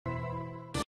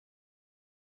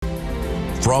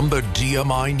From the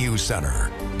DMI News Center,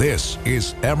 this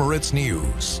is Emirates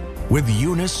News with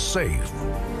Yunus Saif.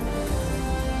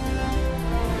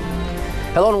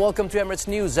 Hello and welcome to Emirates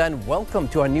News and welcome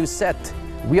to our news set.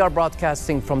 We are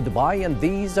broadcasting from Dubai and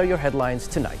these are your headlines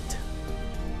tonight.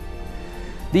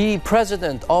 The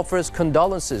President offers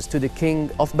condolences to the King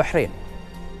of Bahrain.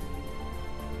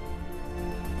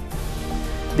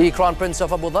 The Crown Prince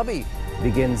of Abu Dhabi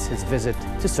begins his visit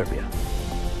to Serbia.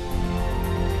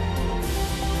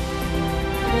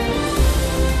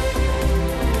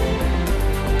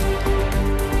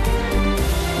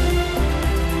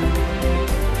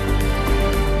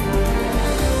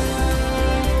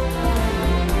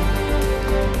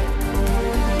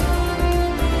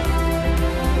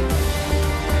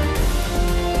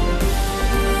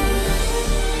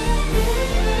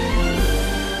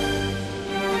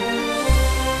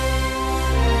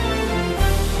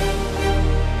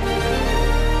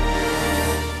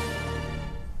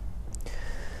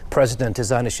 President His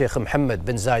Highness Sheikh Mohammed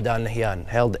bin Zayed Al Nahyan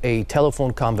held a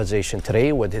telephone conversation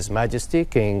today with His Majesty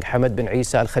King Hamad bin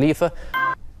Isa Al Khalifa.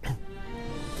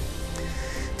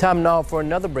 Time now for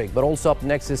another break, but also up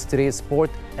next is today's sport.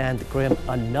 And Graham,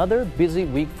 another busy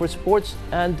week for sports.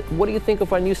 And what do you think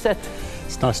of our new set?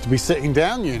 It's nice to be sitting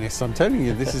down, Eunice. I'm telling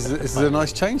you, this is a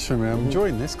nice change for me. I'm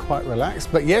enjoying this, quite relaxed.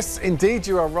 But yes, indeed,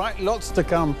 you are right. Lots to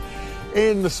come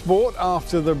in the sport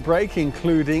after the break,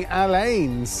 including Al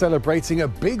Ain celebrating a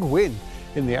big win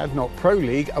in the ADNOC Pro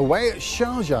League away at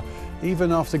Sharjah, even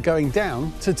after going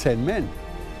down to 10 men.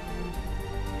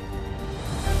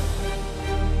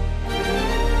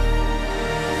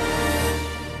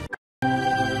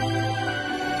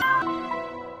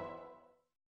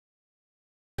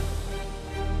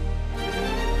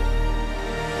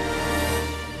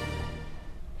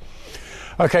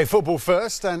 OK, football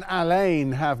first, and Al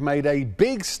Ain have made a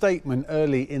big statement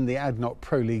early in the ADNOC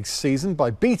Pro League season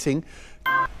by beating.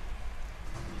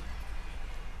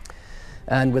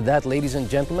 And with that, ladies and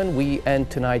gentlemen, we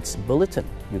end tonight's bulletin.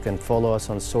 You can follow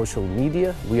us on social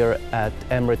media. We are at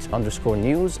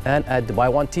Emirates_News and at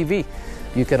Dubai One TV.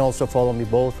 You can also follow me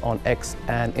both on X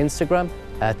and Instagram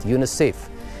at Yunus Saif.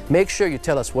 Make sure you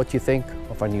tell us what you think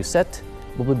of our new set.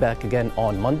 We'll be back again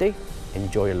on Monday.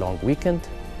 Enjoy your long weekend.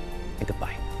 And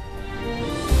goodbye.